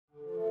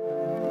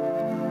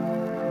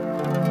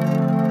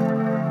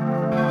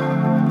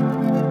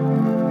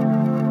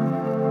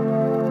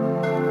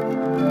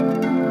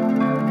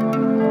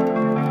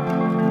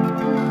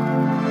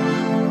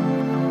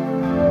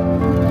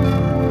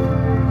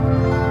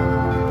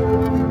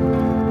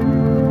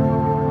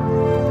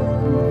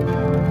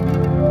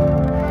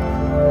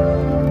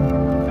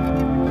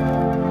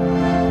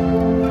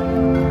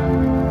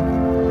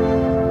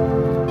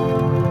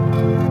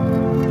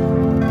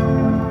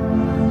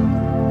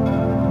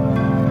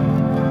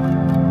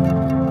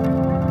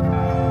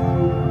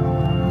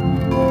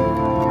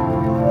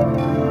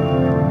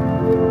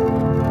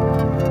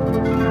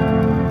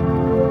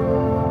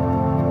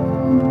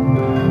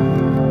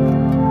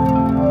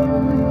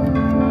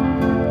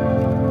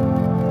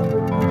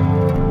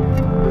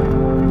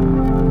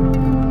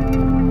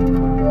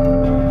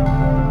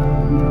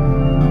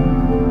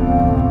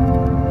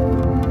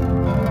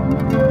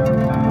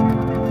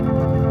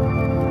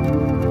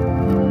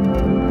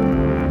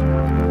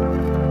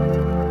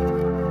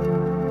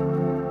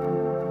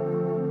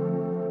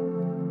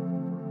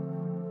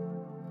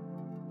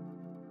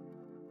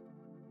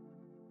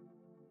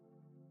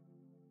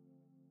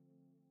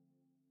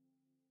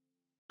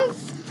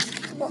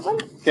What one?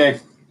 Okay,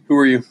 who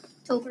are you?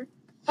 Silver.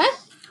 Huh?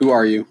 Who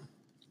are you?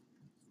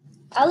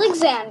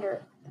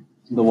 Alexander.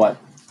 The what?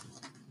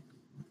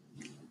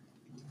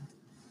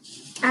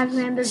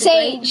 Alexander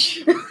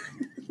Sage.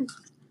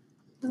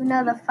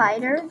 Luna the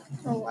fighter.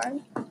 Or what?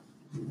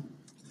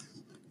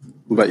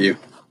 What about you?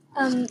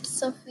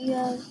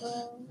 Sophia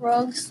the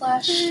rogue /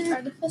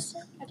 artificer.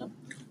 I don't.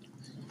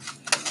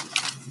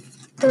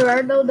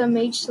 Gerardo the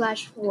mage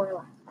 /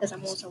 warlock. Because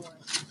I'm also one.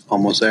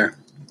 Almost there.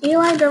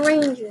 Eli the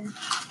ranger.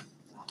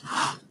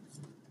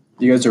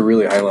 You guys are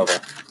really high level.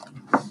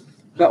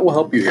 That will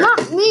help you here.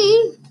 Not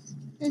me.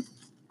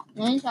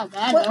 It's not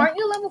bad, What, though. aren't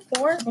you level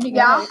 4? Pretty good.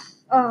 Yeah.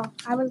 Oh,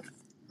 I was.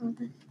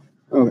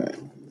 Okay,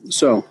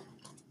 so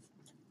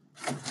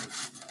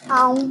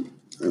Ow. I don't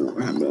know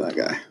what happened to that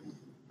guy.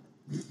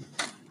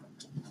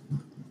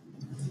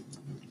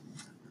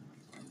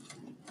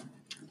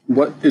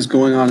 What is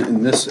going on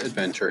in this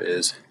adventure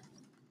is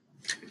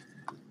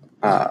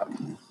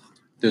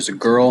there's a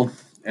girl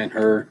and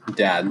her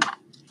dad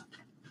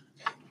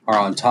are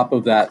on top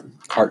of that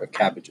cart of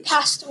cabbages.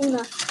 Past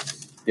Una.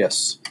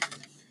 Yes.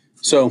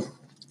 So,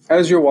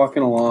 as you're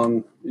walking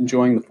along,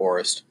 enjoying the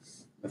forest,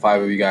 the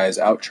 5 of you guys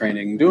out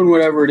training, doing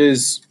whatever it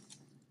is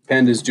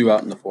pandas do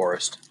out in the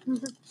forest,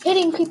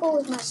 Hitting people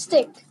with my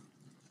stick.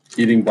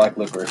 eating black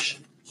licorice.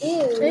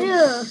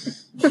 Ew.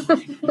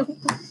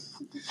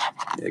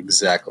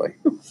 Exactly.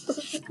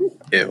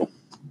 Ew.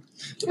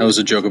 That was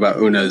a joke about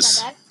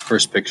Una's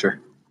first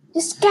picture.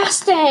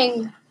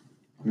 Disgusting.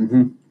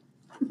 Mm-hmm.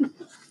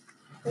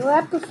 Well,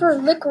 I prefer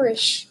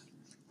licorice.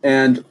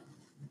 And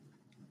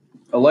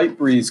a light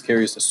breeze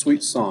carries a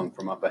sweet song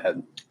from up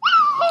ahead.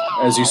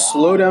 As you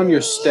slow down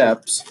your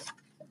steps,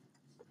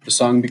 the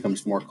song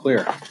becomes more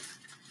clear.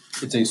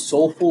 It's a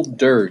soulful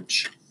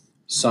dirge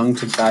sung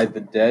to guide the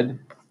dead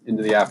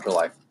into the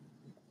afterlife.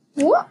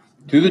 What?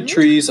 Through the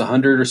trees,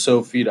 100 or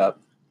so feet up,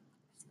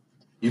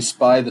 you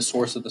spy the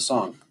source of the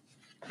song.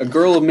 A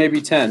girl of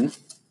maybe 10,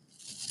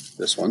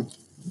 this one,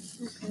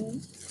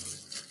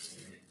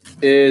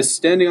 is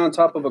standing on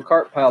top of a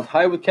cart piled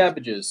high with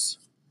cabbages.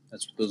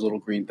 That's what those little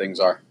green things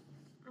are.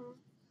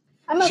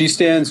 She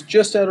stands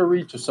just out of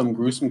reach of some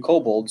gruesome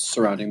kobolds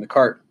surrounding the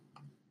cart.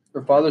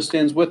 Her father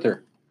stands with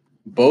her.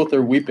 Both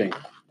are weeping.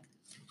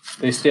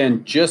 They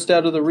stand just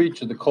out of the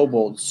reach of the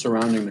kobolds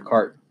surrounding the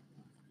cart.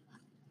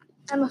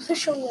 I'm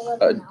officially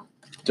 11 now.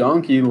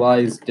 Donkey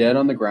lies dead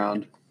on the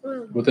ground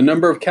with a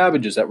number of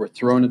cabbages that were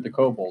thrown at the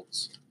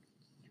kobolds.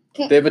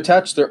 They've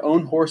attached their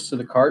own horse to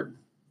the cart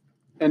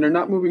and are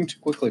not moving too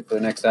quickly for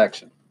the next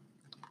action.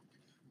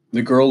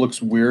 The girl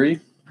looks weary.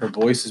 Her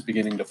voice is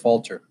beginning to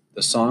falter.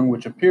 The song,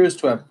 which appears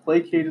to have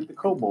placated the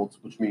kobolds,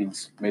 which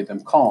means made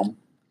them calm,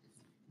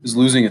 is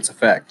losing its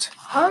effect.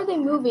 How are they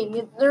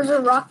moving? There's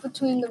a rock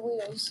between the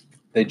wheels.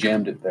 They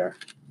jammed it there.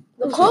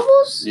 The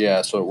kobolds?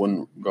 Yeah, so it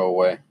wouldn't go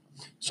away.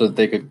 So that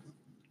they could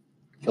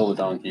kill the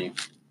donkey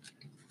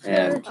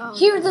and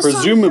Hear the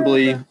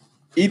presumably song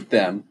eat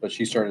them, but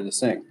she started to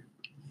sing.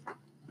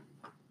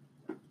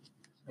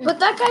 But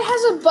that guy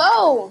has a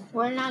bow.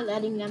 We're not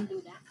letting them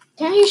do that.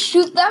 Can he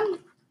shoot them?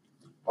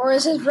 Or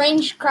is his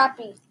range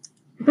crappy?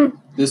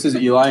 This is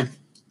Eli.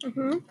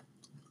 Mm-hmm.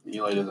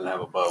 Eli doesn't have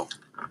a bow.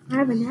 I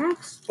have an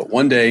axe. But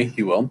one day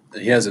he will.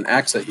 He has an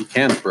axe that he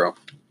can throw.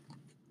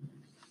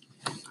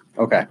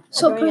 Okay.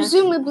 So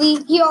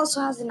presumably he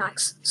also has an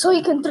axe. So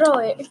he can throw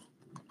it.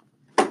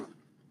 A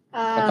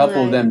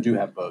couple of them do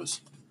have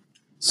bows.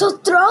 So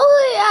throw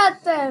it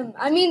at them.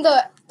 I mean,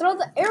 throw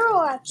the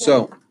arrow at them.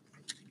 So,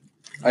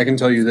 I can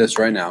tell you this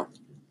right now,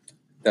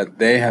 that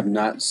they have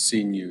not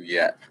seen you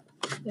yet.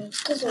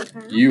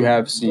 You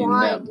have seen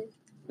them.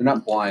 They're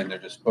not blind, they're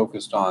just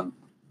focused on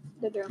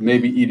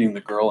maybe eating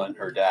the girl and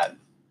her dad.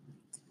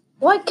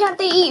 Why can't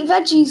they eat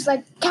veggies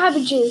like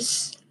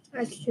cabbages?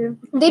 That's true.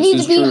 They This need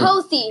is to be true.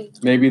 healthy.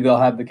 Maybe they'll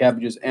have the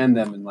cabbages and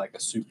them in like a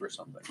soup or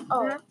something.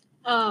 Oh.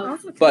 Oh.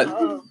 But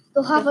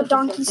They'll have a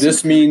donkey.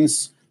 this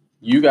means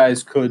you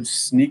guys could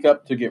sneak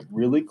up to get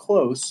really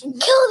close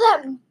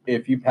Kill them.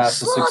 if you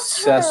pass a Slaughter.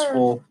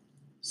 successful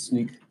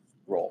sneak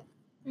roll.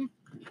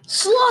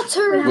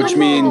 Slaughter. Which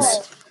means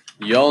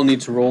y'all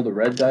need to roll the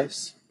red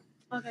dice.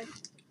 Okay.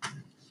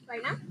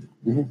 Right now?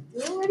 You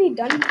already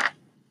done.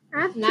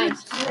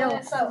 Nice. No.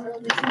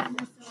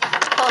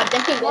 Oh,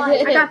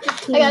 dang. I got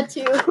 15. I got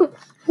 2.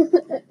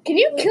 Can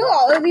you kill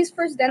all of these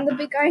first, then the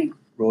big guy?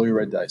 Roll your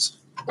red dice.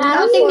 I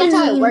don't think that's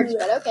how it works,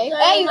 but okay.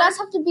 Hey, you guys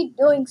have to be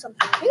doing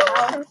something.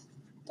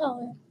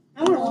 Oh,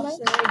 I don't know.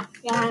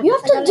 yeah. You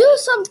have to do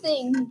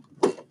something.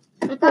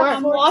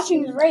 I'm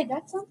watching the raid.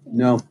 That's something.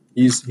 No,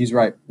 he's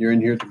right. You're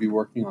in here to be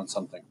working on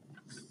something.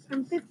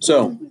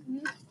 So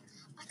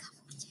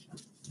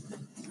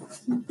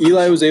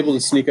Eli was able to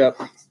sneak up,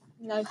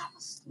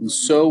 Nice. and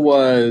so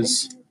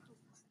was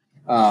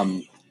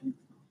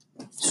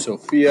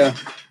Sophia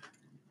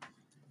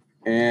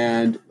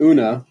and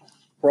Una.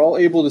 Were all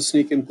able to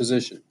sneak in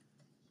position.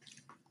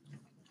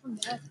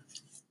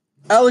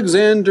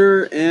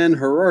 Alexander and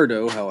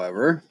Gerardo,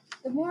 however,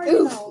 The more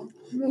you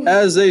know.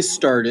 as they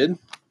started,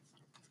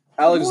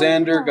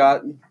 Alexander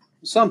got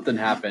something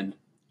happened,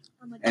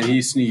 and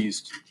he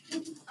sneezed.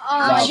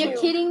 Are you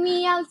kidding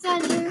me,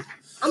 Alexander?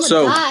 I'm gonna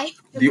So, die.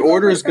 The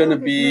order is going to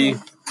be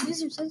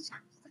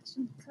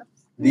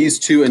these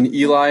two and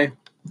Eli,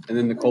 and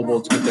then the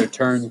kobolds get their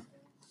turn,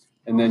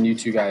 and then you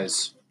two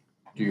guys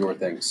do your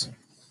things.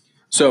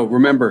 So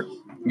remember,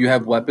 you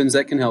have weapons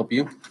that can help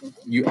you.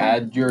 You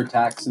add your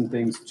attacks and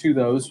things to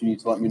those. You need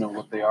to let me know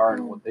what they are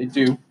and what they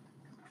do.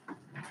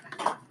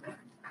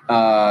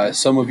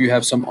 Some of you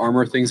have some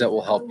armor things that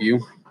will help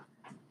you.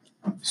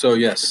 So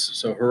yes,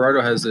 so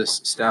Gerardo has this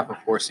Staff of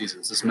 4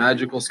 Seasons. This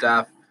magical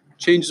staff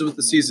changes with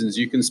the seasons.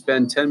 You can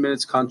spend 10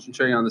 minutes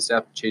concentrating on the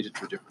staff to change it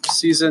to a different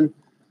season.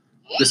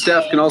 The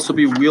staff can also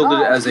be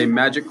wielded as a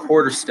magic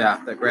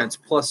quarterstaff that grants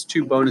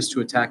 +2 bonus to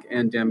attack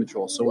and damage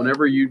roll. So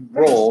whenever you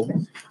roll,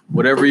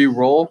 whatever you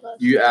roll,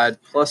 you add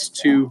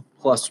 +2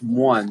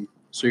 +1.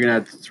 So you're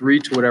going to add 3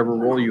 to whatever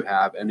roll you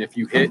have. And if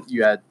you hit,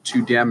 you add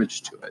 2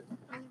 damage to it.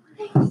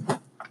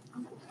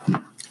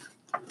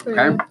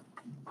 Okay?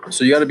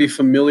 So you got to be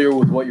familiar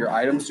with what your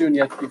items do, and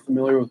you have to be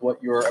familiar with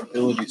what your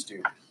abilities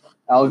do.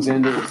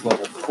 Alexander is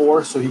level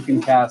 4, so he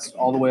can cast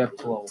all the way up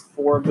to level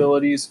 4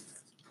 abilities.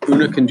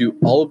 Una can do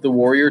all of the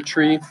warrior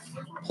tree,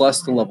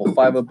 plus the level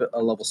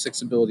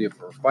 6 ability of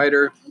her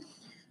fighter.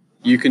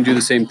 You can do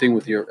the same thing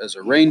with your as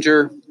a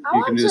ranger.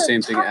 You can do the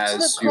same thing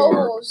as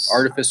your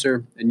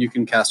artificer, and you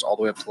can cast all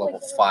the way up to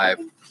level 5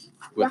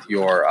 with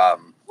your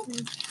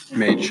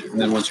mage. And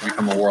then once you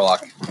become a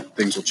warlock,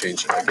 things will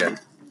change again.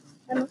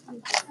 Can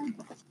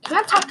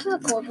I talk to the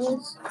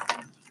kobolds?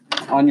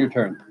 On your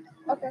turn.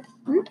 Okay.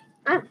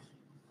 Can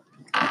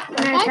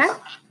I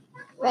attack?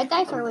 Red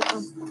dice or which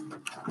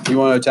one? You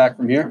want to attack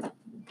from here?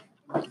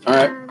 All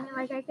right.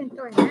 Like I can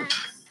throw an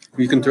axe.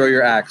 You can throw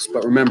your axe,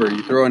 but remember,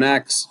 you throw an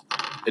axe,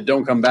 it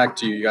don't come back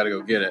to you. You got to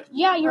go get it.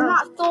 Yeah, you're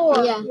not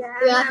Thor. Yeah.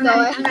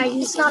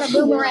 It's not a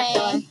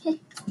boomerang.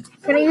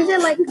 Can I use it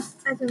like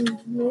as a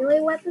melee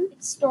weapon?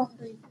 It's Thor.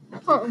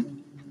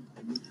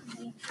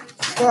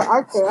 You're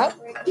archer, right?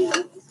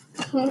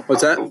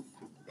 What's that?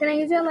 Can I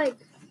use it like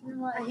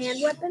a hand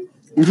weapon?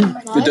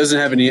 Mm-hmm. It doesn't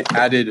have any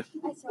added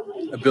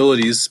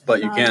abilities,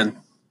 but you can.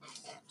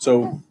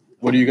 So,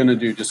 what are you going to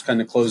do? Just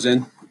kind of close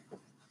in?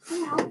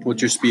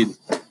 What's your speed?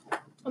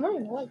 I'm not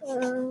even like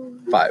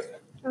 5.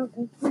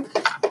 Okay.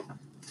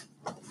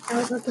 I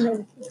was looking at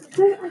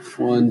it.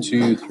 1,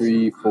 2,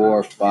 3,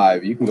 4,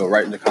 5. You can go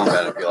right into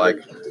combat if you like.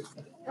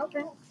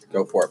 Okay.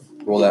 Go for it.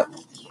 Roll that.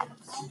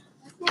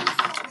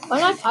 Why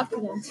not talk to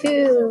them?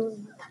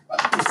 2.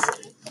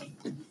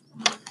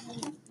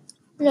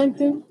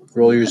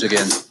 Roll yours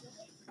again.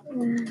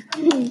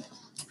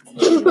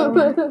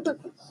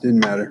 Didn't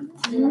matter.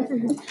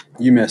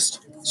 You missed.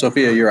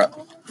 Sophia, you're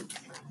up.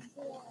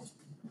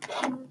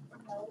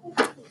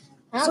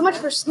 So much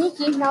for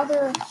sneaky. Now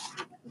they're.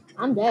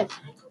 I'm dead.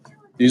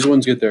 These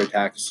ones get their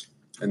attacks,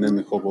 and then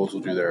the kobolds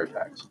will do their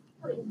attacks.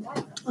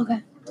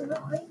 Okay.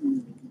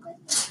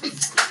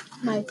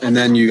 And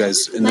then you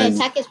guys, and My then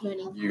attack is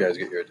running. you guys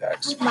get your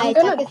attacks. My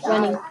attack is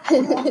running.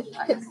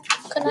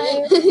 Can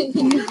I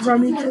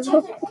Running.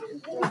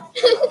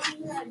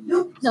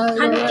 No,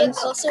 kind of get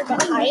closer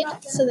but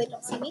hide so they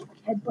don't see me?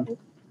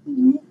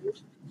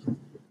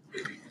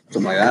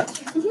 Something like that.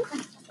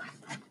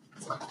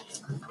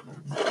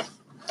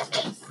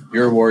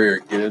 You're a warrior.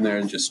 Get in there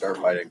and just start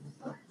fighting.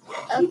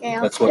 Okay.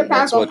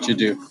 That's what you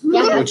do.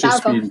 Yeah, What's your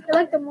powerful. speed? I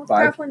like the most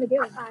 5. powerful one to do.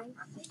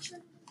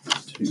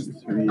 2,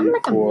 3,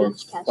 like a 4,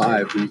 mage caster.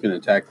 5. You can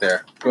attack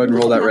there. Go ahead and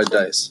roll that red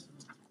dice.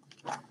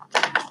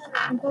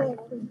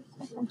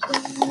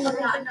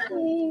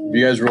 If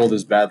you guys roll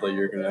this badly,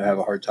 you're going to have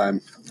a hard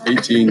time.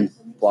 18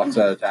 blocks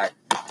that attack.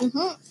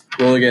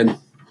 Roll again.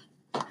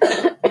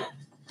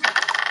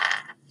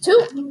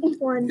 2.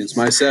 1. It's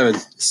my 7.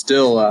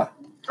 Still,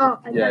 Oh,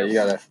 yeah, you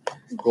got to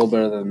roll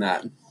better than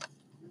that.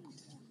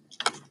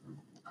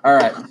 All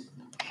right.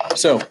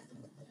 So,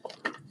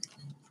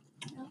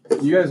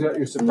 You guys got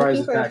your I'm surprise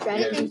looking for a attack.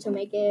 strategy again. to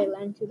make it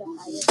land to the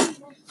highest.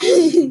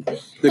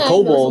 The I know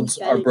kobolds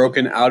some are strategy.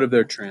 broken out of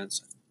their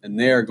trance, and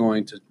they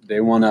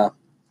want to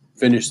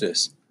finish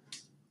this.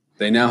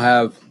 They now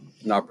have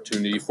an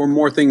opportunity for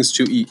more things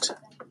to eat,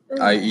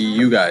 i.e.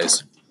 you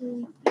guys.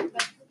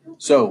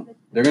 So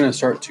they're going to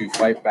start to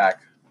fight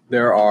back.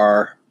 There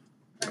are,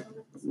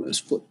 let's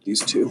flip these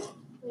two.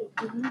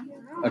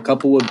 A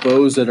couple with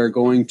bows that are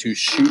going to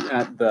shoot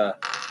at the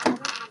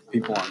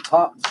people on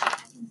top.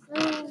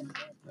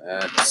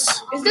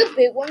 That's Is the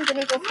big one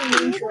gonna go for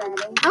me and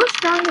Gerardo? How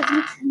strong is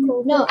each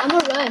kobold? No, I'm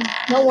gonna run.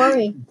 Don't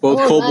worry. both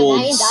I'm gonna run.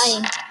 kobolds. I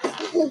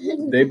ain't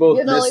dying. They both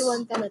You're the only miss.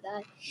 one gonna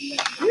die.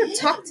 I'm gonna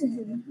talk to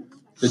him.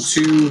 The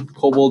two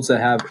kobolds that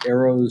have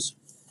arrows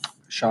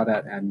shot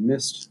at and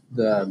missed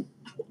the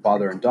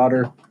father and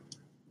daughter.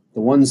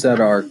 The ones that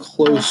are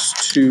close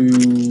to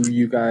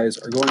you guys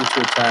are going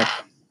to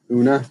attack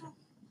Una.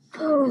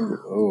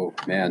 Oh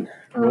man,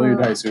 roll your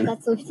dice, Una.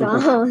 That's so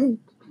strong.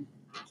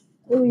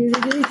 Oh, you're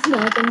really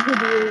not gonna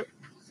do it.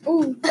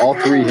 All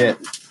three hit,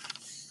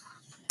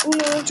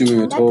 Una.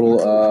 doing a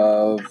total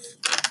of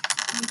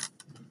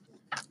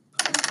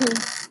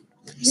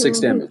 6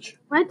 damage.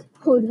 What?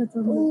 Oh, that's a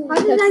lot. How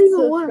does That's that even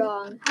so work?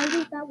 strong. How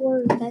does that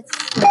work? That's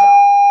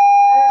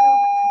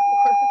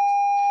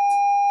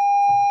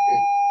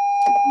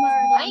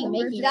I ain't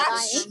making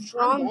That's that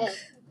strong.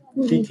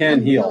 He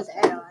can heal.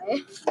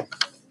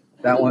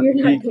 That one, You're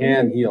not he doing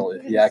can it. heal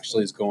if he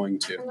actually is going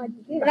to.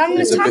 But I'm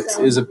gonna Is a, talk bit, to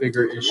him. is a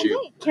bigger issue.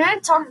 Can I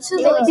talk to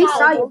He the He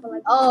saw you, but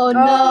like, Oh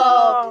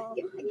no!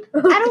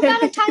 I don't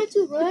got a time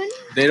to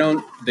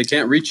run. They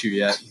can't reach you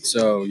yet,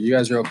 so you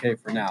guys are okay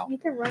for now. you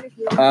can run if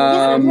you Yes,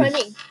 I'm Um,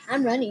 running.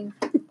 I'm running.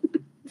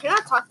 Can I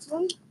talk to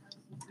him?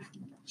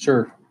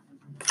 sure.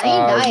 I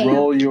ain't dying.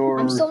 Roll your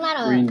I'm still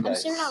not green I'm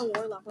dice. still not a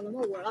warlock. When I'm a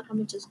warlock, I'm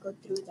gonna just go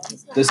through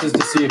dice. This is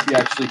to see if you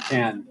actually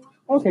can.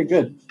 Okay,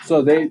 good.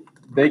 So they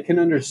can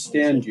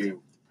understand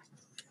you,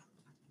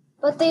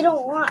 But they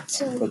don't want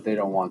to. but they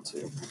don't want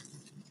to.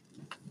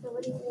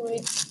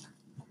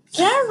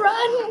 Can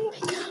I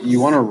run? You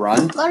want to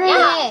run? Go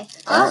ahead.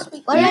 Alright.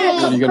 Go Are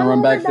ahead. you gonna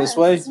run back this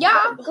way?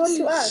 Yeah, go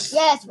to us.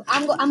 Yes,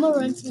 I'm gonna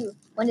run too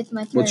when it's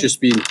my turn. What's your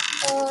speed?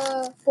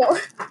 4.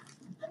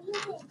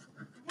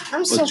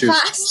 I'm so What's your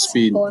fast.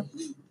 speed? 4.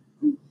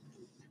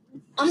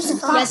 I'm so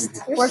Yes,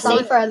 fast. we're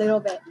safe for a little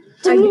bit.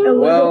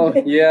 Well,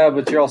 yeah,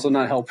 but you're also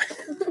not helping.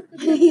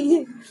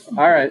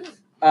 All right.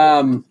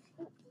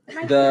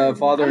 The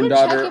father and I'm gonna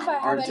daughter check if I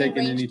have aren't any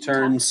taking any ranged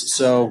turns,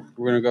 so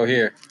we're gonna go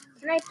here.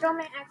 Can I throw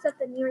my axe at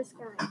the nearest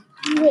guy?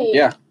 Wait.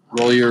 Yeah.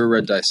 Roll your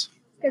red dice.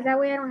 Because that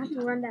way I don't have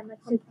to run that much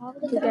to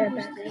get it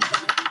back.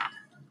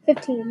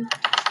 15.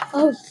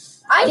 Oh,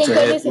 I That's a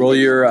did. hit. Roll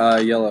your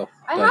yellow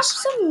I have dice.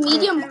 some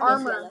medium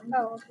armor.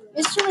 Oh,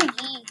 okay. Mr.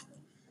 McGee.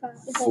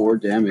 4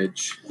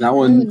 damage. That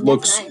one Ooh, that's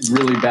looks nice.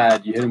 really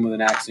bad. You hit him with an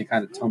axe and he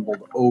kind of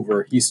tumbled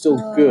over. He's still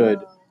good,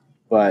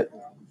 but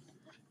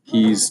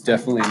he's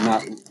definitely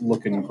not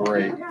looking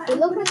great. They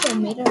look like they're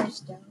made out of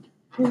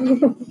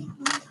stone.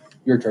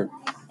 Your turn.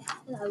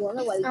 I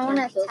wonder why we I wanna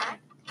can't kill attack.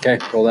 Okay,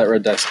 roll that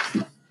red dice.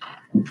 them.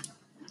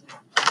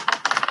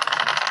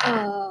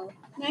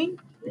 9.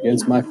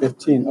 Against my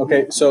 15.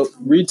 Okay, so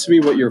read to me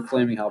what your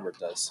flaming halberd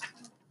does.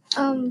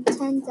 10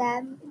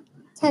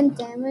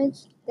 damage.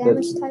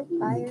 Damage type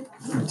fire.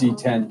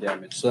 D10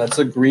 damage. So that's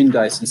a green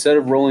dice. Instead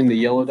of rolling the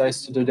yellow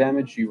dice to do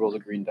damage, you roll the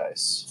green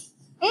dice.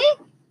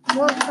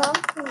 More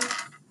powerful.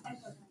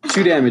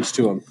 2 damage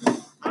to him.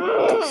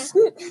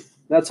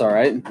 That's all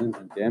right.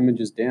 Damage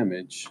is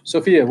damage.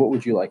 Sophia, what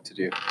would you like to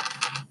do?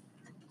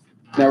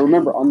 Now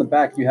remember, on the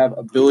back you have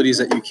abilities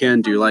that you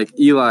can do, like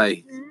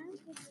Eli.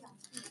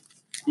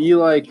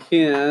 Eli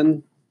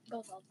can.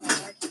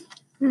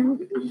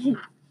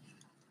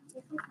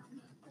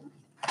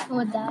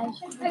 Oh, die.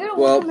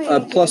 Well,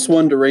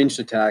 +1 to ranged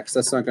attacks.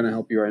 That's not going to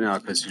help you right now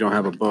because you don't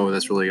have a bow.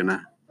 That's really going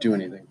to do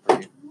anything for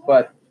you.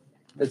 But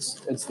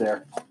it's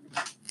there.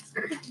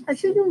 I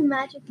should do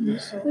magic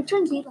missile. Which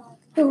one's Eli?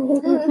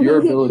 Your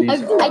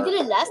abilities are. I did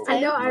it last time. I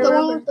know, I The one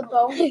remember. with the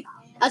bow.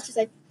 I was just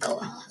like, go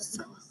on.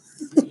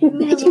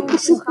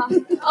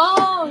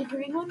 Oh, the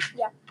green one?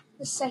 Yeah.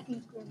 The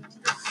second green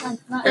one.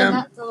 Yeah.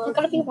 Not the You're little.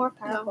 gonna be more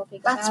powerful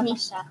because That's I have me. a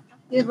shot.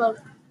 You're the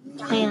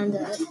And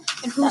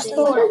And who's the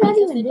what does that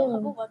even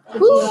do?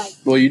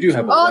 Well, you do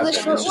have a Oh, weapon. the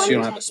It's short just one? you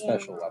don't have a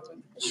special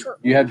weapon. short.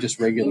 You have just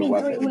regular You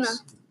mean three,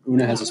 weapons.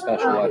 Una has a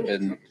special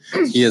weapon.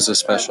 He has a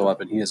special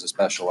weapon. He has a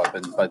special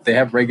weapon. But they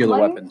have regular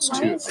weapons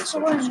too if they so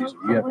choose to use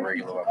them. You have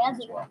regular weapons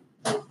as well.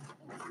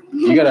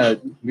 We gotta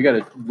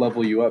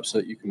level you up so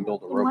that you can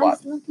build a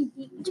robot.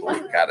 That's what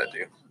you gotta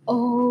do.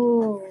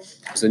 Oh.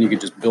 Because then you can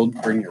just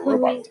bring your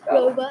robot to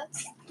battle.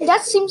 Robots.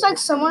 That seems like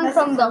someone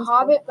from The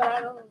Hobbit, but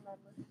I don't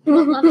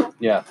remember.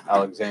 Yeah,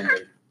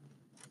 Alexander.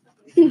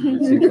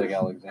 It seems like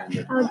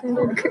Alexander.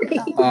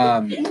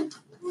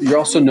 You're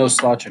also no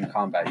slouch in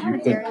combat.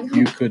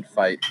 You could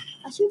fight.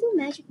 I should do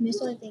magic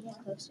missile if they get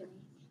close to me.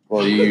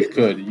 Well, you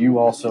could. You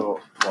also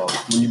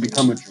when you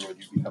become a druid,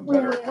 you become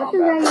better at What does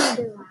combat. that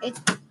even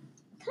do?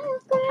 Kind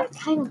of good,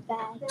 kind of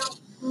bad.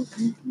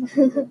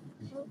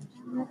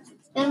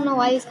 I don't know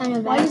why he's kind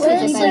of Why bad. is Where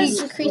it it If I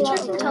says creature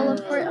can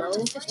teleport up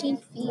to 15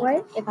 feet.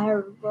 What? if I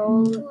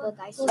roll the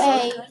dice,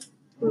 Hey,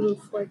 for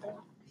that.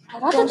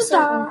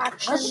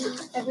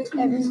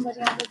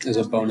 There's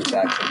a bonus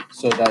action.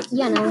 So that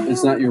Yeah, no.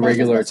 it's not your That's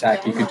regular just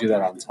attack. You fair. could do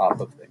that on top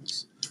of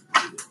things.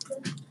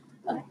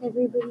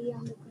 Everybody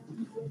on the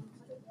ground.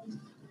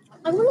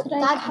 I'm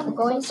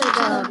going for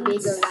the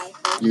bigger guy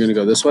first. You're going to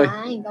go this way?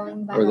 I ain't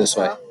going by Or this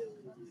way? myself.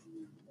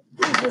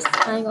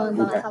 I ain't going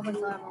by Okay. myself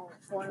until I'm on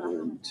 4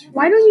 levels.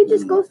 Why don't you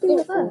just go stay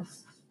with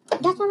us?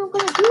 That's what I'm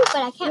gonna do, but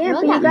I can't Yeah,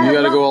 run but that You fast.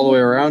 got to go all the way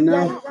around Yeah,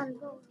 now? you gotta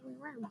go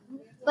around.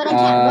 But I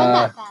can't run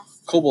that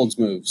fast. Kobolds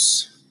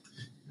moves.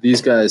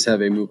 These guys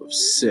have a move of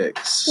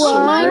 6. So What? they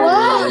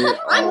I'm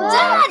are-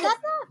 dead. That's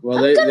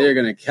Well, they're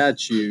going to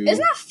catch you.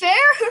 isn't that fair?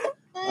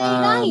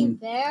 not even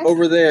fair.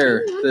 Over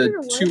there, the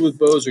 2 with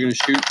bows are going to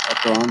shoot up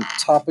there on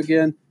top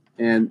again.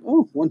 And,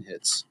 1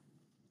 hits.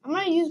 I'm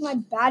gonna use my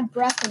bad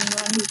breath and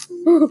run.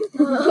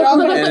 They're all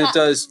gonna And it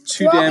does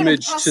 2 We're all gonna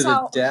damage pass to the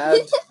out. dad.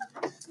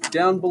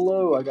 Down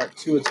below, I got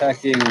 2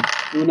 attacking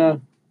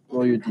Una.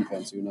 Roll your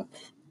defense, Una.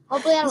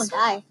 Hopefully I don't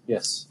die.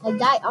 Yes.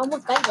 I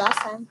almost died last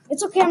time.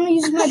 It's okay. I'm gonna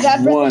use my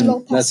bad breath and go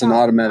 1. pass That's an out.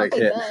 automatic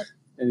Okay, hit. good.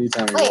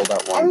 Anytime you Wait, roll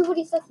that 1.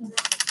 everybody says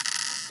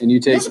And you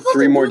take You're supposed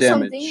 3 to more do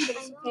damage.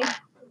 something, but it's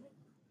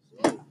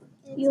okay.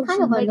 it's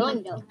kind of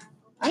annoying though.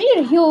 I need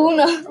to heal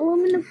Una.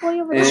 Aluminum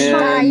foil over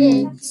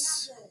And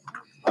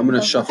I'm going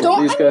to shuffle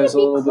Don't these I need guys to a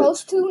be little bit.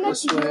 close to Una?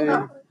 This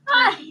way,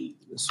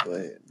 this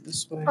way,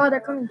 this way. Oh, they're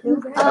coming too.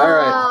 All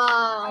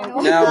right. Oh,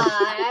 Now, God,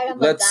 I'm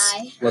gonna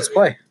die. Let's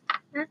play.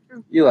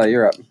 Eli,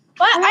 you're up.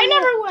 But I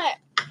never went.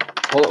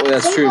 Well,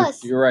 that's Save true.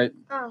 us. You're right.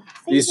 Oh,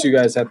 These 2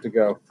 guys have to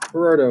go.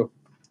 Gerardo,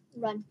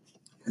 Run.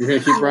 you're going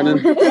to keep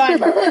running? Run.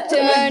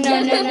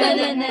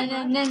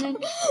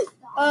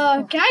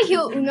 Can I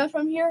heal Una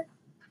from here?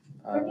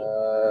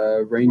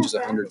 Range is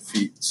 100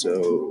 feet,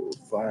 so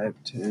 5,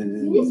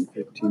 10,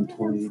 15,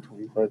 20,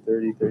 25,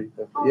 30,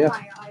 35.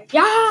 Yeah.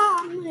 Yeah.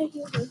 I'm gonna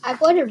heal her. I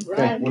would have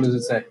Okay, run. what does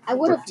it say? I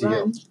would have To heal.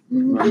 run.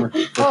 Remember,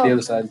 flip the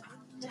other side.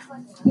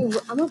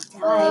 I'm gonna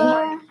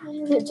die.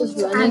 Just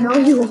I running. know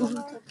you won't.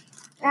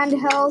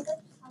 And health.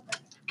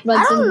 Runs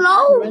I don't in-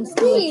 know. Runs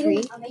through a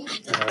tree.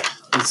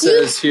 It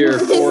says here,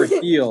 for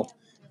heal,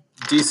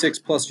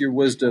 D6 plus your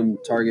wisdom,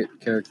 target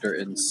character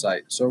in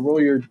sight. So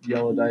roll your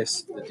yellow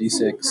dice, the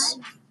D6.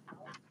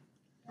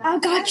 I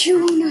got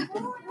you, Una.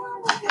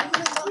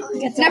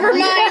 Never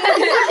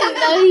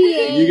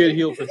mind. You get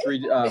healed for 4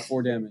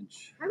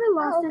 damage, I haven't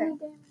lost any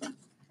damage.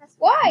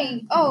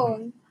 Why?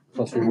 Oh.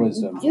 plus your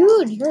wisdom.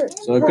 Dude, her.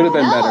 So it could have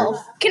been better.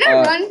 Can I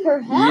run? Her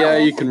health. Yeah,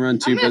 you can run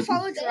too, I'm gonna but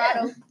follow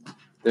Gerardo.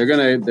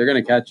 they're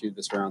gonna catch you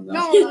this round though.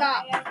 No, I'm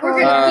not.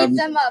 We're gonna beat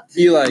them up.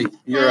 Eli,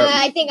 you're up.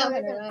 I think I'm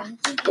gonna run.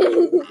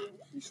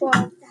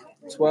 12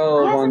 Yes, I'm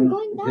on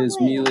going that his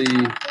way. melee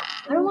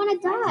I don't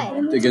want to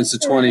die. against a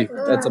 20.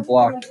 That's a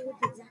block.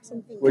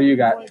 What do you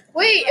got?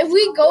 Wait, if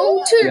we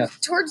go Yeah.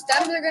 towards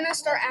them, they're gonna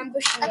start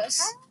ambushing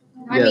us.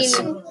 Yes,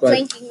 I mean, but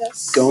flanking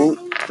us.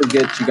 don't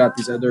forget you got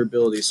these other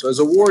abilities. So as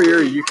a warrior,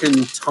 you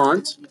can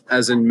taunt,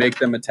 as in make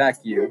them attack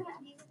you,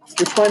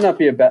 which might not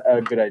be a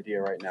good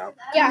idea right now.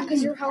 Yeah,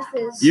 because your health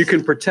is. You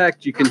can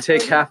protect. You can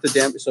take half the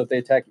damage. So if they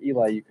attack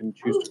Eli, you can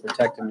choose to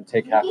protect him and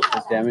take half of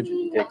his damage, and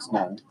he takes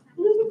none.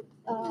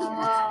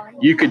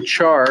 You could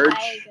charge.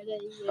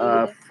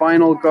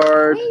 Final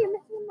guard.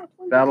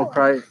 Battle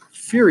cry.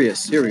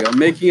 Furious. Here we go.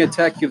 Making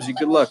attack gives you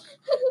good luck,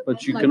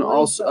 but you can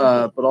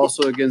also, but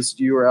also against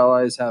you or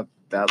allies have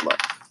bad luck,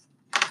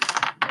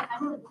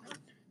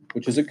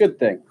 which is a good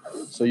thing.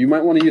 So you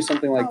might want to use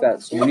something like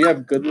that. So when you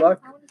have good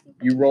luck,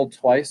 you roll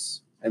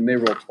twice and they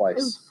roll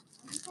twice.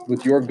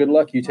 With your good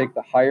luck, you take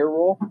the higher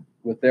roll.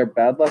 With their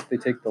bad luck, they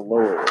take the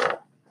lower roll.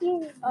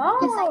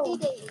 Oh.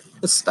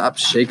 Let's stop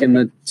shaking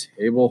the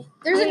table.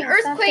 There's an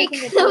earthquake.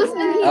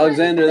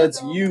 Alexander,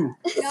 that's you.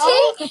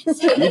 No.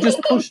 You just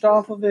pushed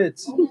off of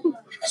it.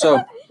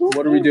 So,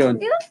 what are we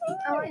doing? You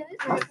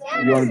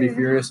want to be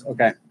furious?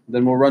 Okay,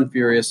 then we'll run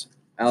furious.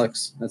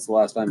 Alex, that's the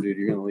last time, dude.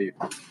 You're going to leave.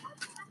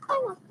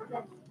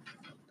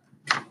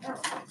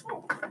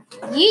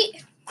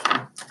 Yeet.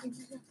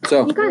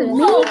 So,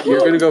 you're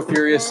going to go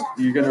furious.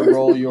 You're going to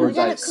roll your We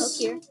got a dice. cook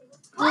here.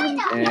 And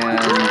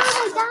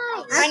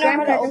I know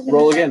how to open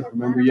roll again.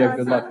 Remember, you have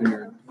good luck when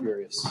you're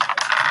furious.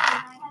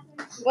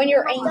 when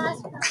you're angry.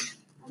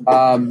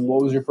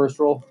 What was your first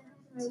roll?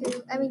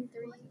 3.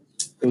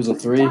 It was a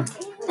 3.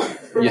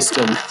 You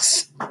still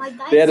miss.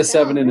 They had a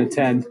 7 and a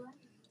 10.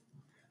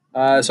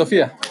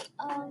 Sophia.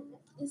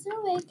 Is there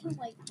a way I can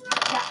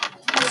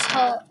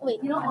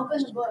wait, you don't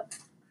open the book.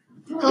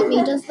 Help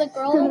me. Does the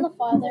girl and the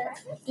father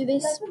do they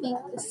speak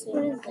the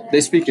same thing?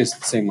 They speak the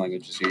same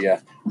language as you,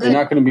 yeah. They're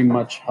not going to be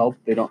much help.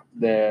 They don't.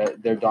 Their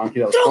donkey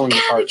that was Throw pulling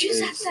the cart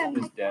cabbages is at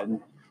them. dead.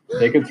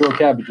 They can throw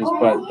cabbages,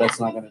 but that's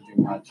not going to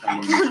do much. I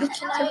mean,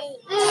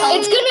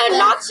 It's gonna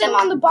knock them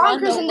on the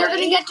bonkers and they're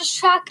gonna get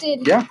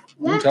distracted. yeah,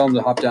 you can tell them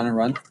to hop down and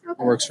run. It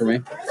works for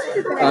me.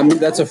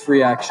 That's a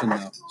free action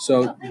though.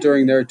 So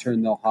during their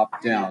turn, they'll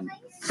hop down.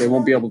 They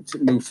won't be able to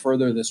move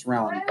further this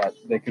round, but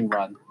they can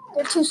run.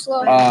 They're too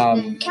slow.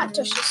 Can't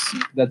touch this.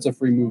 That's a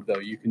free move, though.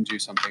 You can do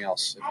something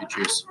else if you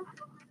choose.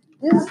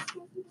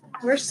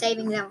 We're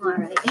saving them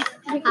already.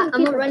 I'm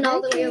gonna run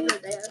all the way over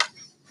there.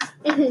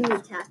 And then you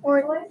attack.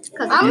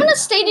 I'm gonna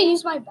stay to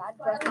use my bad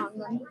breath on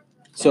them.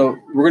 So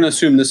we're gonna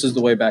assume this is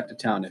the way back to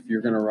town. If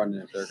you're gonna run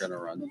and if they're gonna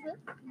run.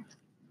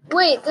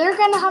 Wait, they're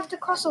gonna have to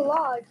cross a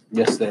log.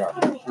 Yes, they are.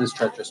 It's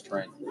treacherous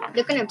terrain.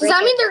 They're gonna Does break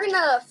that it. mean they're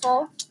gonna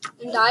fall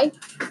and die?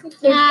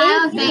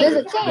 Yeah, okay. There's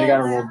a They chance.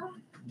 gotta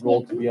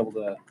roll to be able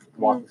to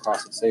walk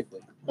across it safely.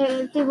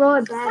 If they roll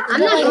it bad, I'm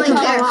not going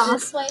there.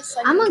 This way,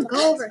 so I'm gonna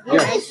go over here.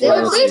 Yeah.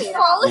 They'll please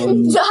fall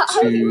and 1, die.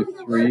 2,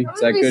 3. Is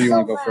that good? You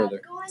want to go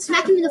further?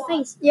 Smack him in the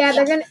face. Yeah,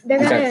 they're gonna,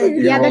 Okay.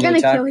 yeah, roll they're an gonna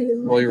attack. kill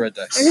you. Roll your red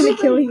dice. They're gonna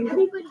kill you.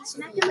 Everybody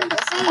smack him in the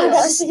Oh,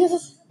 face.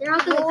 They're all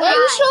gonna Maybe we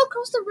die. should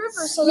cross the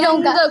river so You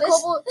don't then got the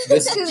kobold. They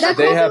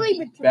have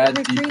probably bad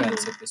retreating.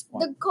 defense at this The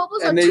point.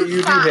 kobolds And are you too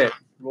do fat. hit.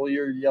 Roll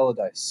your yellow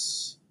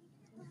dice.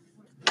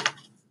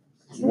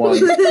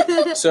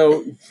 1.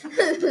 So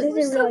This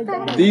is really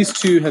bad. these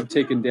two have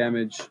taken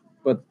damage,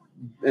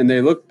 and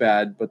they look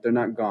bad, but they're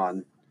not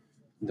gone.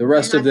 The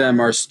rest of them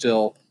are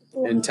still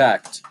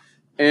intact,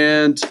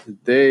 and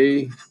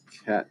they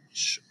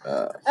catch.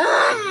 No,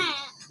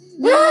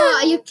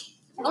 you.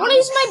 I want to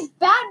use my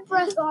bad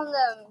breath on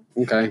them.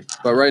 Okay,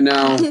 but right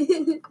now,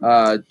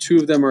 2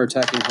 of them are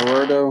attacking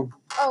Gerardo.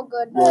 Oh,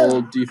 good.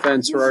 Roll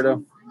defense,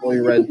 Gerardo. Roll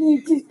your red.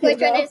 Which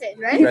one is it,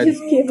 right? Red.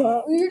 Give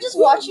up. You're just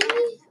watching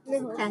me?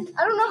 Okay. I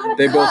don't know how to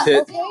They both cut,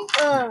 hit.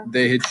 Okay?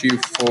 They hit you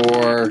for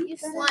One, I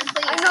please.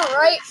 know,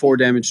 right? 4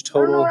 damage I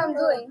don't know total. what I'm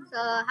doing.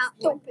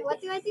 So, what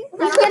do I do?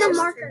 Let's get a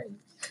marker.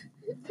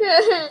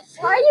 Why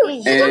are you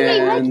eating me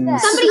like And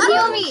that? Somebody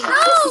heal me.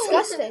 That's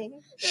disgusting.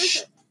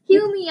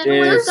 Heal me. I don't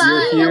want if to die.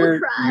 you're I here, will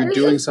cry. you're There's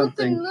doing a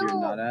something. flippin' You're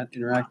little- not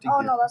interacting Oh,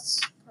 here. no, that's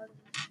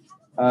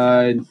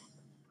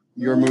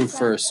Your move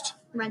first.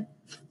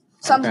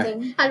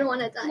 something. I don't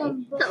want to die.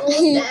 I'm almost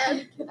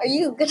dead. Are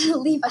you gonna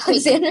leave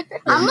Alexander?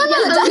 I'm gonna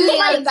Yeah, use yeah,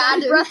 my bad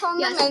Alexander. breath on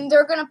them Yes. and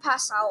they're gonna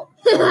pass out.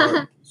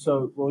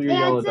 So roll your Hey,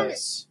 yellow Alexander.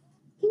 dice.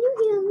 Can you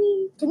heal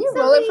me? Can you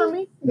roll it for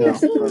me? No,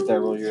 right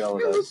there. Roll your yellow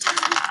dice.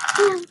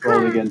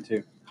 Roll it again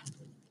too.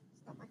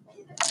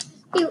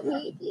 Heal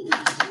me, please.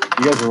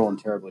 You guys are rolling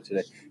terribly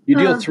today. You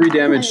deal 3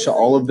 damage to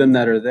all of them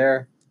that are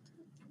there.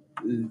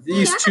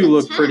 These 2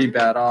 look pretty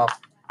bad off.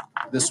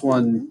 This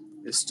one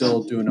is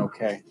still doing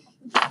okay.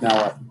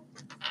 Now what?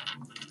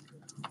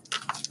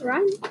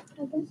 Run.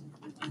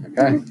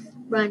 Okay.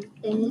 Run,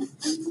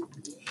 Dennis.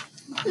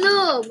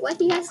 No, what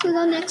he has to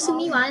go next to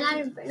me? Why not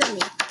in front of me?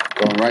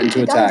 Going right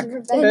into attack.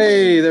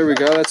 Hey, there we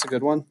go. That's a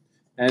good one.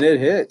 And it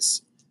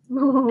hits.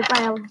 Oh,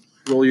 wow.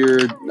 Roll your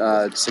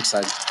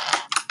 6-sided.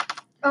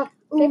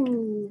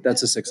 Ooh.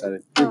 That's a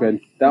 6-sided. You're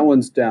good. That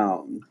one's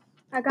down.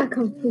 I got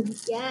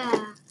confused.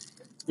 Yeah.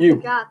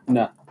 You. Drop.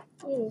 No.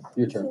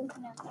 Your turn.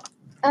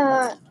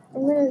 I'm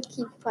gonna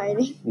keep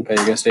fighting. Okay,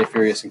 you're gonna stay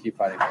furious and keep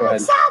fighting. Go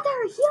ahead.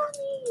 Alexander, heal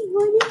me.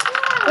 What do you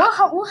have?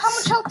 How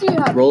much health do you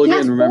have? Roll He has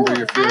again. Remember, 4.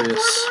 you're I have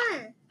furious. 4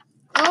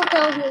 more. Okay,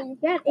 I'll heal you.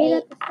 You had 8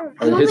 at the start.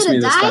 Oh, it want hits me me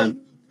to this die? time.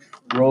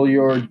 Roll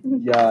your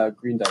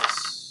green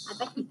dice. I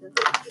bet he does.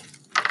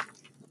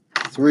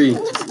 3.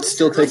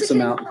 Still takes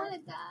them out. I want to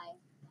die.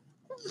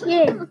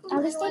 Yeah. I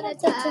was gonna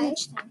take too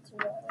much time to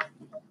roll.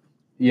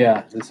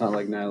 Yeah, it's not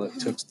like Nyla. It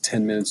took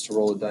 10 minutes to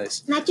roll a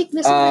dice. Magic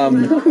missile.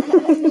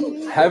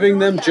 Having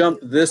them jump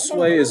this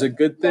way is a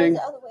good thing.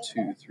 The other way.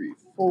 2, 3,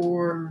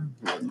 4.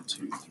 1,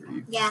 2,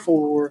 3, Yeah.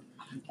 4.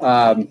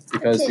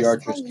 Because the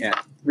archers can't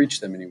reach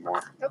them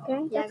anymore.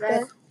 Okay. Yeah,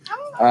 That's good.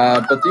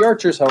 But the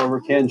archers, however,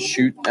 can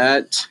shoot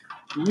at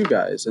you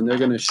guys, and they're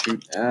going to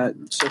shoot at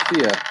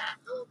Sophia.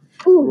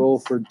 Ooh. Roll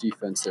for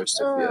defense there,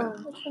 Sophia.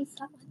 Which one's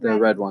that? The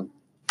red one.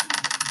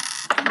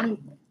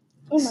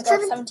 Oh my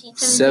god, 17.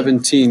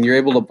 17. You're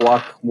able to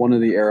block one of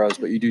the arrows,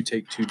 but you do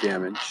take 2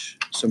 damage.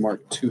 So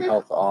mark 2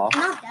 health off.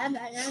 Not that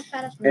bad. Not as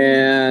bad as me.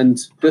 And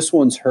this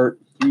one's hurt.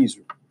 He's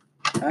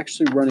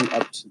actually running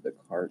up to the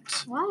cart.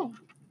 Why?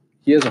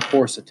 He has a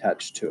horse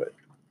attached to it.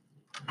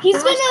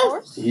 He's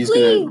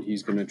gonna.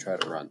 He's gonna try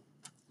to run.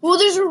 Well,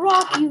 there's a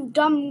rock, you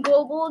dumb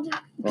kobold.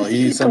 Well,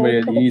 he needs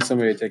somebody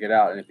to take it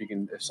out, and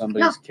if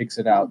somebody kicks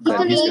it out, He's then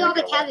gonna he's eat all gonna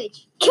the go away.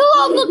 cabbage. Kill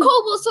all the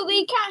kobolds so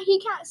he can't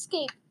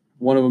escape.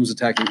 One of them's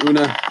attacking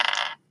Una.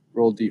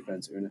 Roll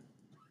defense, Una.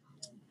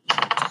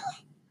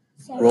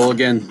 Roll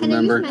again. Can I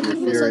use Remember, magic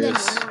you're missile then?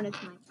 furious. I don't want it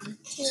to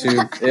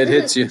my 2. It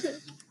hits you.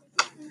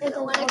 I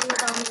don't want it to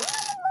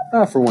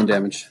my For 1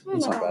 damage.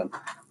 That's not bad.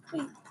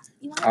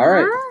 You All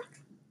right.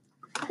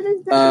 How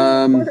does that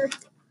Um,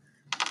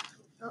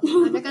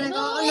 Oh, they're gonna go.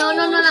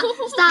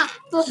 No. Stop.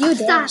 You did.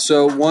 Stop.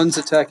 So one's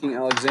attacking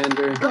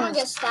Alexander. I'm gonna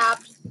get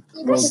stabbed.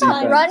 Roll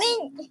Stop defense.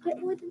 running.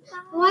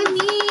 Why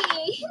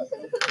me?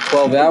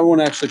 12. That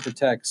one actually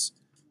protects.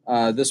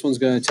 This one's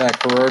going to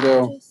attack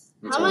Gerardo. It's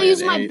I'm gonna only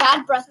use an my 8.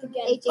 bad breath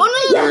again. 18.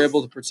 Oh no! You're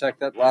able to protect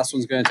that. Last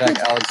one's going to attack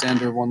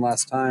Alexander one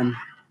last time.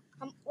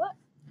 What?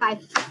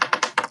 5.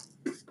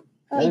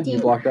 Okay, you 18.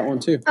 blocked that one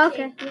too.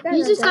 Okay. You guys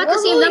You just are got the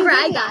same number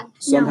I got.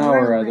 Somehow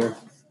we're or right. other.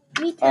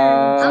 Me too.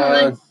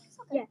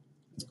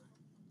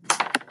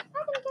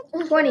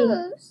 I'm 20.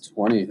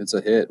 20. It's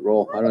a hit.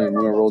 Roll. I don't even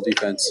want to roll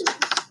defense.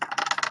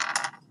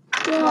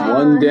 Yeah.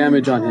 1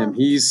 damage on him.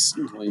 You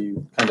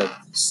kind of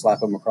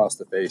slap him across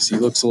the face. He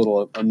looks a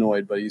little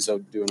annoyed, but he's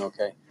doing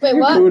okay. Wait,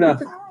 what? Una.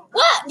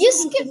 What? You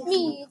skipped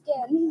me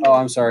again. Oh,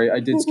 I'm sorry. I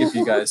did skip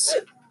you guys.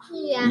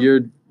 Yeah.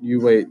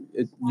 Wait.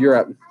 You're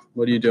up.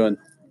 What are you doing?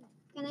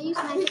 Can I use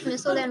magic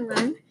missile and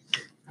run?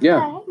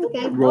 Yeah.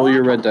 Okay. Roll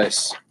your red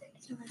dice.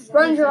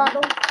 Run,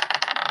 Gerardo.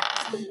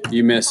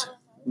 You miss.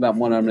 That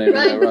one I'm able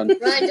to run.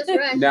 Just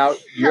run. Now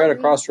you're at a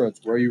crossroads.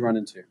 Where are you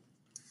running to?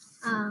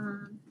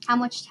 How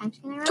much time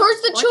can I run?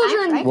 Towards the 4 children.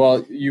 times, right?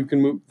 Well, you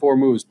can move 4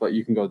 moves, but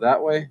you can go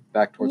that way,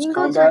 back towards You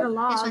can go combat. to the This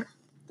log. one.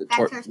 the Back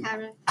tor- towards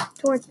counter.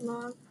 Towards the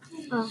log.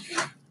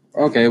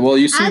 okay, well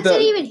you see How did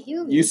it even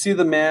heal me? you see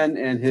the man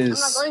and I'm his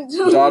not going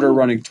to. daughter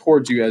running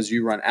towards you as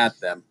you run at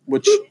them,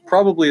 which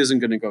probably isn't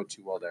going to go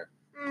too well there.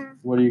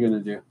 What are you going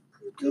to do?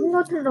 You can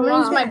go to the I'm gonna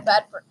use log. my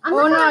bed for. I'm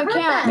Oh not no, gonna I hurt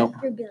can't.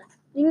 them. Nope.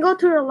 You can go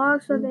to the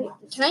log so they.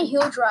 Can I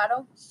heal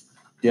Gerardo?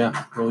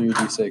 Yeah, roll your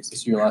d6. This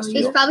is your last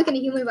He's heal. probably gonna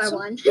heal me by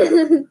 1.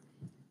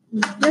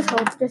 Just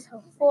hold. Just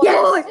hold. Four.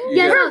 Yes!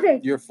 Yes!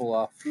 Perfect! You're full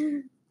off.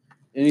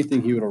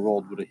 Anything he would have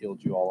rolled would have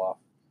healed you all off.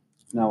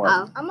 Now what?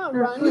 Oh. I'm gonna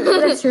run.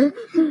 That's true.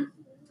 You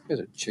guys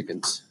are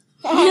chickens.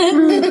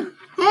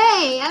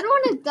 Hey, I don't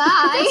want to They're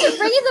die.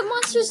 bringing the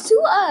monsters to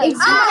us.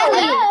 Exactly.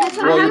 That's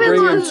Well, you haven't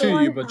bring them lost to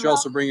one. you, but you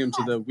also bring them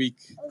to the weak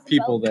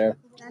people there.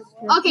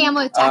 Okay, I'm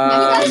gonna attack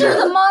These next are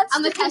time. the monsters.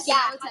 I'm attacking.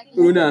 I'm attacking.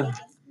 Una,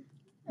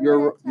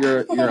 you're up.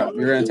 You're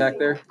gonna attack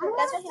there.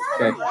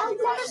 Okay. They're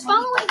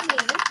following me.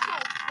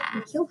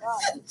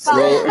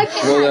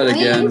 Roll that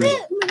again.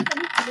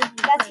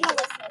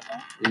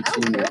 That's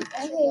not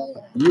 18.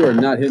 You are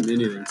not hitting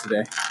anything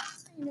today.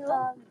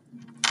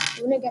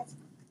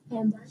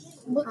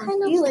 What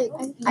kind of like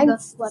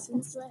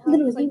weapons do I have?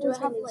 Like, do I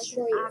have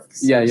like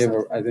axe? Yeah, you have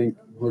a. I think.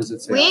 What does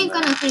it say? We on ain't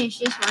there? gonna finish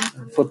this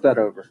one. Flip that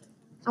over.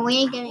 And we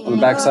ain't getting On the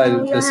back anything. side, you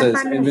this don't says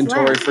have 5 minutes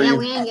inventory left. for Yeah, you.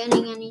 we ain't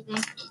getting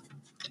anything.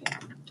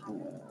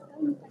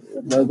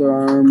 Leather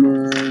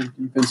armor,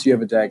 defense. You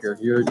have a dagger.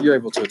 You're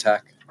able to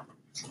attack.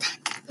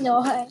 No,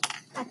 I.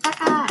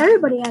 Attack!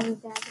 Everybody has a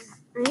dagger,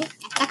 right?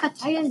 Attack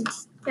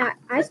Titans! Yeah,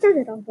 I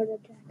started off with a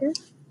dagger.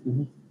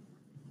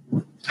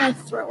 Can I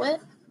throw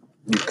it?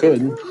 You could.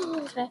 Can I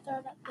throw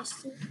it at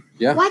this too?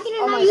 Yeah. Why didn't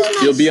Oh I my use God.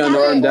 my You'll be stellar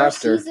unarmed or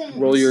after. seasons?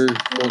 Roll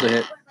to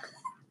hit.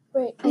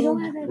 Wait, You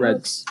don't have any.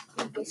 Reds.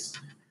 Please,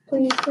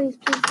 please, please.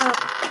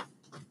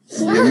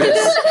 You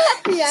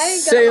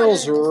miss.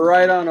 Sails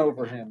right on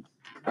over him.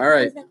 All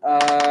right.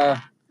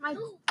 My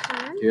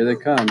turn. Here they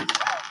come.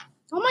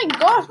 Oh my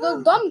gosh,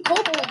 those dumb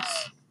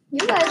kobolds.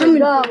 You guys are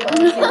dumb.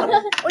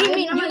 What do you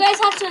mean? You guys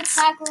have to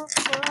attack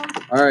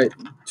her. All right.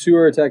 2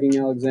 are attacking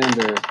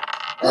Alexander.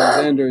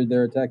 Alexander,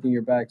 they're attacking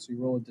your back, so you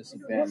roll a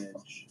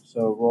disadvantage.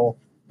 So roll.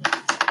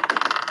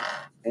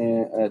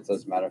 And it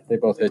doesn't matter. They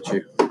both hit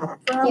you.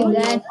 You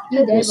dead. You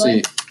dead, We'll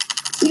see.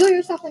 boy. Heal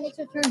yourself when it's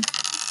your turn.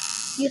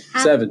 You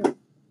have 7. to.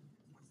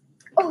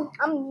 Oh,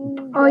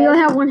 I'm. Oh, you'll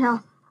have 1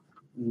 health.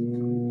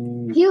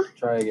 Heal.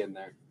 Try again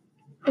there.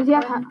 If you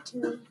have half. 1,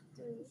 2,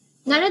 3.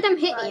 None of them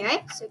hit me,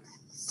 right? 6,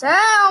 7.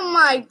 Oh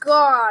my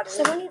god.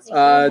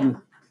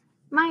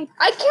 My.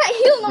 I can't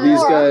heal no These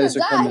more. guys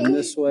are I'm gonna coming die.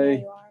 this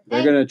way.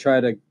 They're gonna try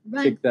to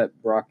Run. kick that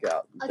Brock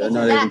out. Okay, They're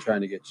not so even that-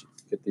 trying to get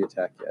the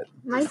attack yet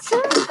My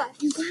turn.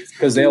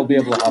 because they'll be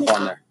able to hop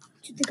on there.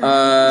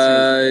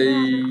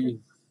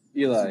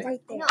 Eli, Right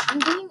there. No, I'm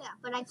doing that,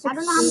 but I don't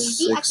know how much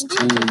speed I can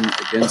 16 do.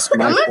 against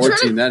my I'm not trying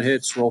 14. That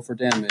hits. Roll for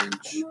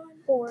damage.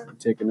 4.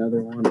 Take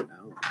another one out.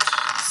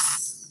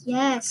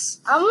 Yes.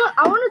 I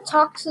want to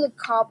talk to the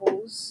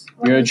cobbles.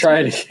 You're gonna try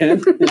it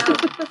again.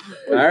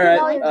 All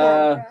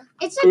right.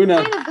 It's a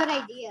Una. kind of good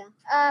idea.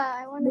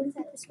 I want to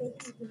attack this way.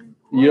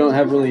 You don't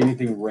have really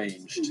anything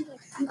ranged.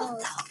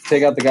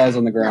 Take out the guys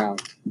on the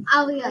ground.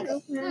 I'll be like,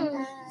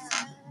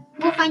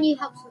 we'll find you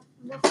help.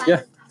 We'll find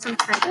Yeah. some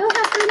time. We'll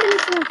have 3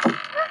 minutes left.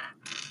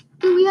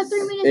 Dude, we have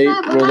 3 minutes 8,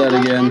 left. We're roll not that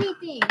doing again.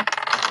 anything.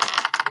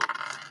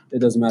 It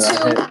doesn't matter.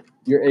 I hit.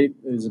 Your 8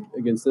 is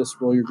against this.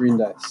 Roll your green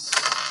dice.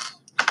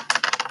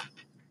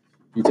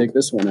 You take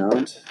this one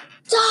out.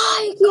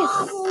 Die,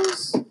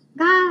 cobbles!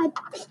 God.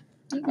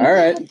 All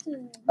right.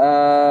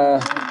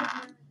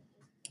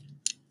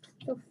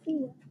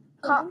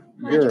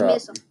 You're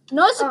up.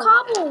 No, it's the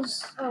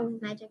cobbles.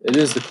 Magic. It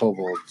is the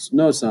kobolds.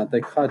 No, it's not.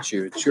 They caught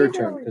you. It's your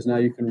turn because now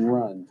you can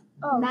run.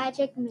 Oh.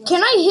 Magic missile.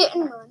 Can I hit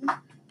and run?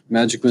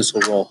 Magic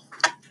missile roll.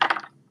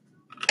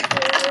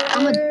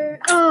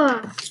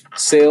 Oh.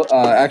 Sail.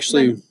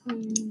 Actually,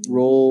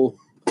 roll.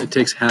 It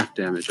takes half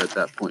damage at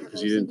that point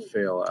because you didn't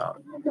fail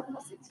out.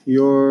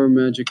 Your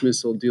magic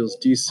missile deals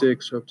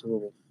d6 up to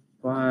level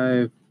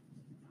 5.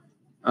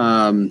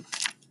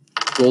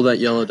 Roll that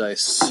yellow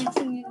dice.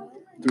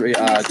 3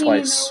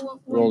 twice.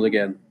 Roll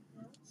again.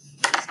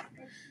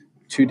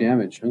 2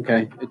 damage.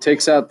 Okay. It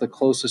takes out the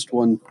closest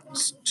one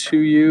to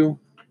you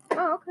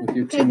Oh, okay. with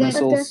your 2 Okay, good.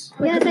 missiles.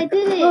 Yes, I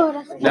did it. Oh,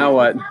 that's Now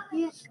what?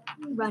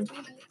 Run.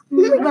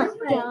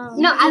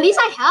 No, at least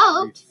I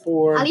helped.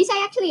 4. At least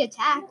I actually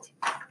attacked.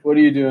 What are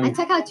you I doing?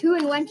 took out 2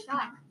 in one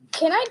shot.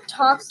 Can I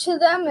talk to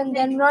them and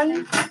then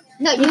run?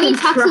 No, you mean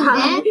talk to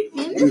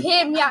them?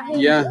 Him, yeah. Him.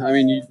 Yeah, I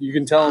mean, you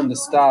can tell him to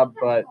stop,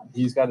 but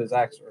he's got his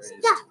axe raised.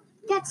 Stop.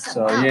 Get some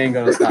So help. he ain't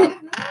gonna stop.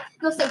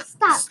 No, say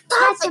stop.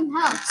 Get some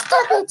help.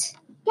 Stop it!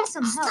 Get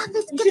some help. Stop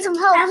it! Get some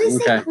help. At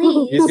least say Okay.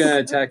 please. He's gonna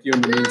attack you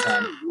in the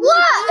meantime.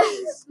 What?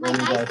 My Roll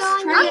the dice dice.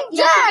 going. I'm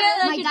dead.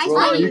 My dice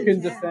Well, going. you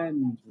can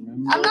defend,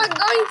 remember? I'm not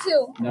going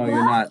to. No,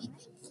 you're not.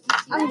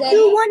 I'm dead.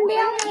 Do 1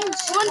 damage.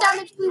 1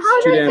 damage, please.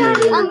 2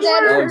 damage. I'm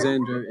dead.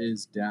 Alexander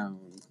is down.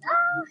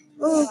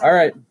 All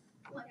right.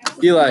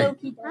 Eli,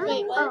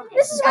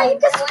 This is why you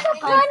get so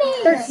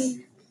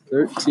funny.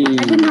 13.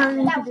 have anything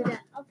to do that.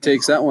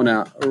 Takes that one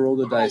out. Roll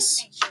the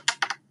dice.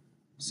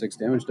 6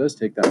 damage does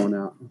take that one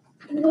out.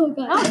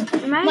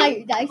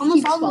 My dice Almost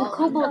keeps all the falling.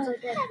 kobolds are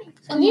dead.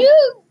 Can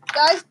you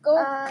guys go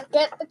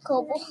get the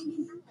kobold?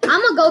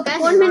 I'm gonna go get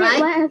 1 him, minute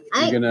alright?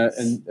 left. You're gonna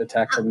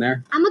attack from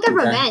there. I'm gonna get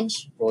Okay.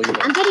 revenge. Roll your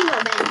I'm getting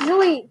revenge. No,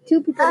 wait.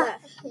 2 people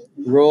left.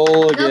 Roll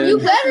No, again. you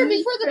better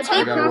before the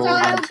tank comes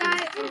out.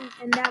 guy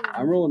and that one.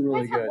 I'm rolling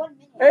really good.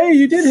 Hey,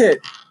 you did hit.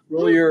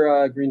 Roll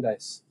your green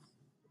dice.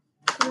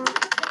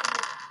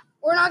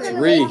 We're not gonna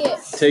 3 make it.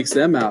 takes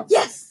them out.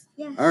 Yes.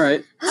 All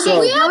right. So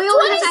We have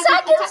 20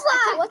 seconds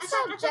left. What's the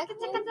objective?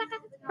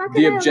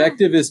 the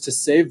objective is to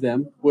save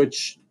them,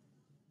 which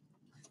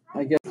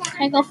I guess.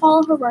 Can I go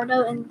follow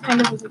Roberto and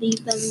kind of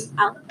leave them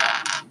out?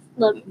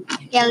 Look.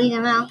 Yeah, leave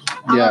them out.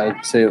 Yeah,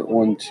 I'd say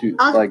 1, 2.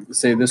 I'll- Like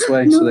say this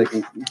way so they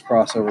can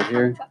cross over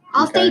here.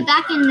 I'll Okay. stay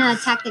back and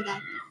attack the guy.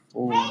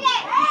 4,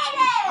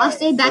 I'll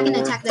stay back and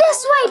 4. attack the guy.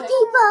 This way,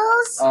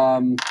 peoples.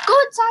 Go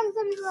inside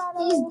them,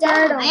 Roberto. He's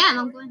dead. I am.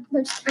 I'm going.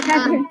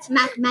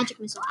 Magic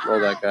missile. roll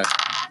that guy.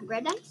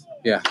 Red dice?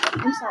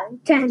 I'm sorry.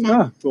 10.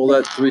 Ah, roll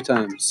that 3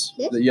 times.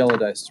 This? The yellow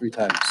dice 3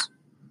 times.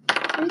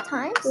 3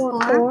 times?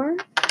 4.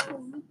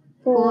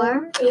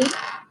 4. 8.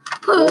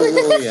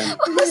 Roll again.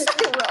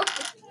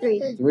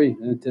 3. 3,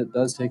 and it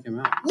does take him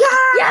out.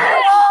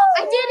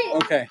 I did it.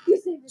 Okay,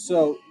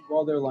 so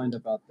while they're lined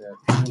up out there,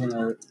 I'm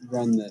gonna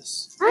run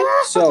this.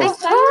 I So finally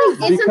did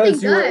something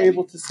because you were good.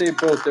 able to save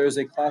both, there is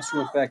a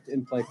classroom effect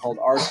in play called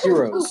Our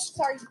Heroes.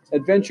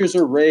 Adventures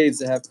or raids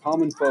that have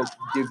common folk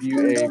give you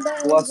a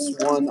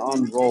 +1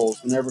 on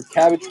rolls. Whenever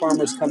cabbage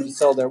farmers come to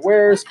sell their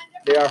wares,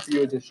 they offer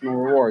you additional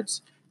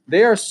rewards.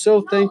 They are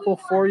so thankful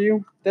for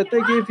you that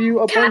they give you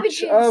a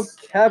bunch of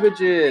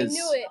cabbages.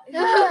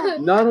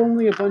 Not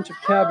only a bunch of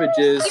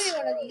cabbages,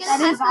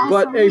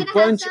 but a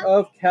bunch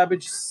of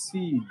cabbage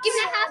seeds.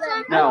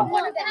 Now,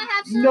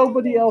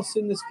 nobody else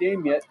in this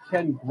game yet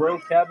can grow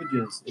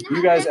cabbages. If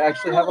you guys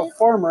actually have a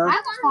farmer,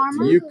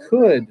 you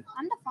could.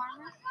 I'm the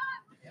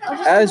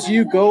farmer. As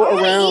you go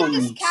around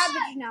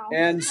Cabbage now.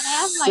 and I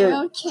have my search.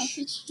 own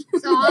cabbage.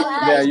 So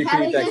I'll Yeah, you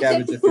can eat that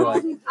cabbage if you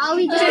like. I'll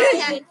eat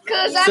that.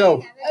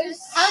 So,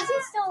 How's he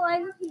still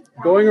alive?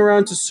 going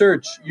around to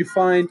search, you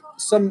find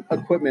some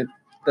equipment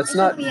that's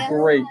not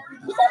great.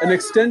 An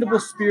extendable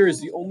spear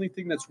is the only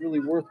thing that's really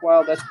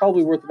worthwhile. That's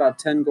probably worth about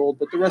 10 gold,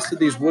 but the rest of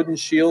these wooden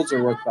shields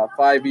are worth about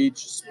 5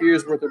 each.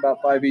 Spears worth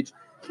about 5 each.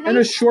 And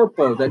a short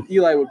bow that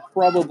Eli would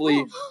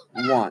probably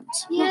want.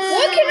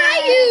 What can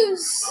I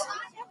use?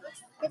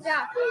 Good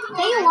job.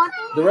 Do you want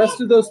The rest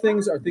of those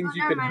things are things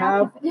you can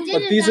have,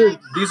 but these are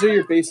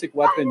your basic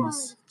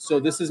weapons. So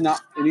this is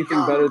not anything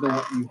better than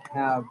what you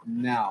have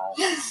now.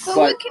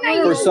 But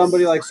for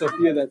somebody like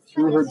Sophia that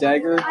threw her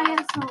dagger,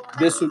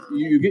 this would,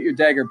 you get your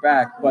dagger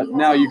back, but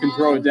now you can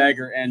throw a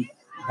dagger and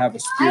have a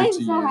spear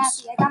to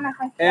use.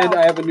 And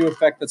I have a new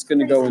effect that's going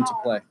to go into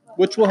play,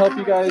 which will help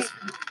you guys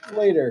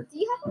later.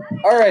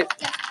 All right.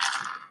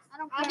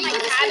 my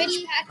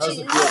cabbage How's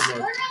the patches? field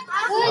look?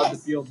 How's the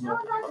field look?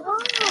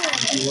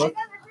 Did you look?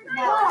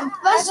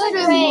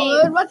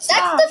 What's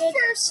that? the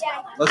first.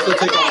 Let's go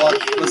take a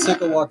walk. Let's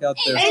take a walk out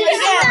there. In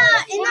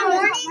the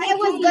morning, it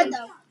was good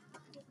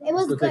though. It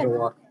was Let's go take a good.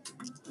 walk.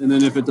 And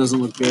then if it doesn't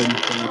look good,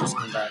 then we'll just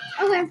come back.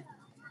 Okay.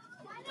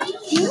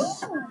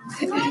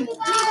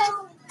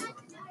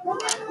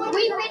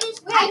 We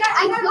finished.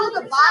 I killed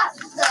the boss.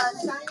 The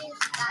Chinese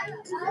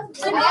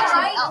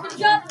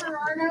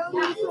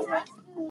guy.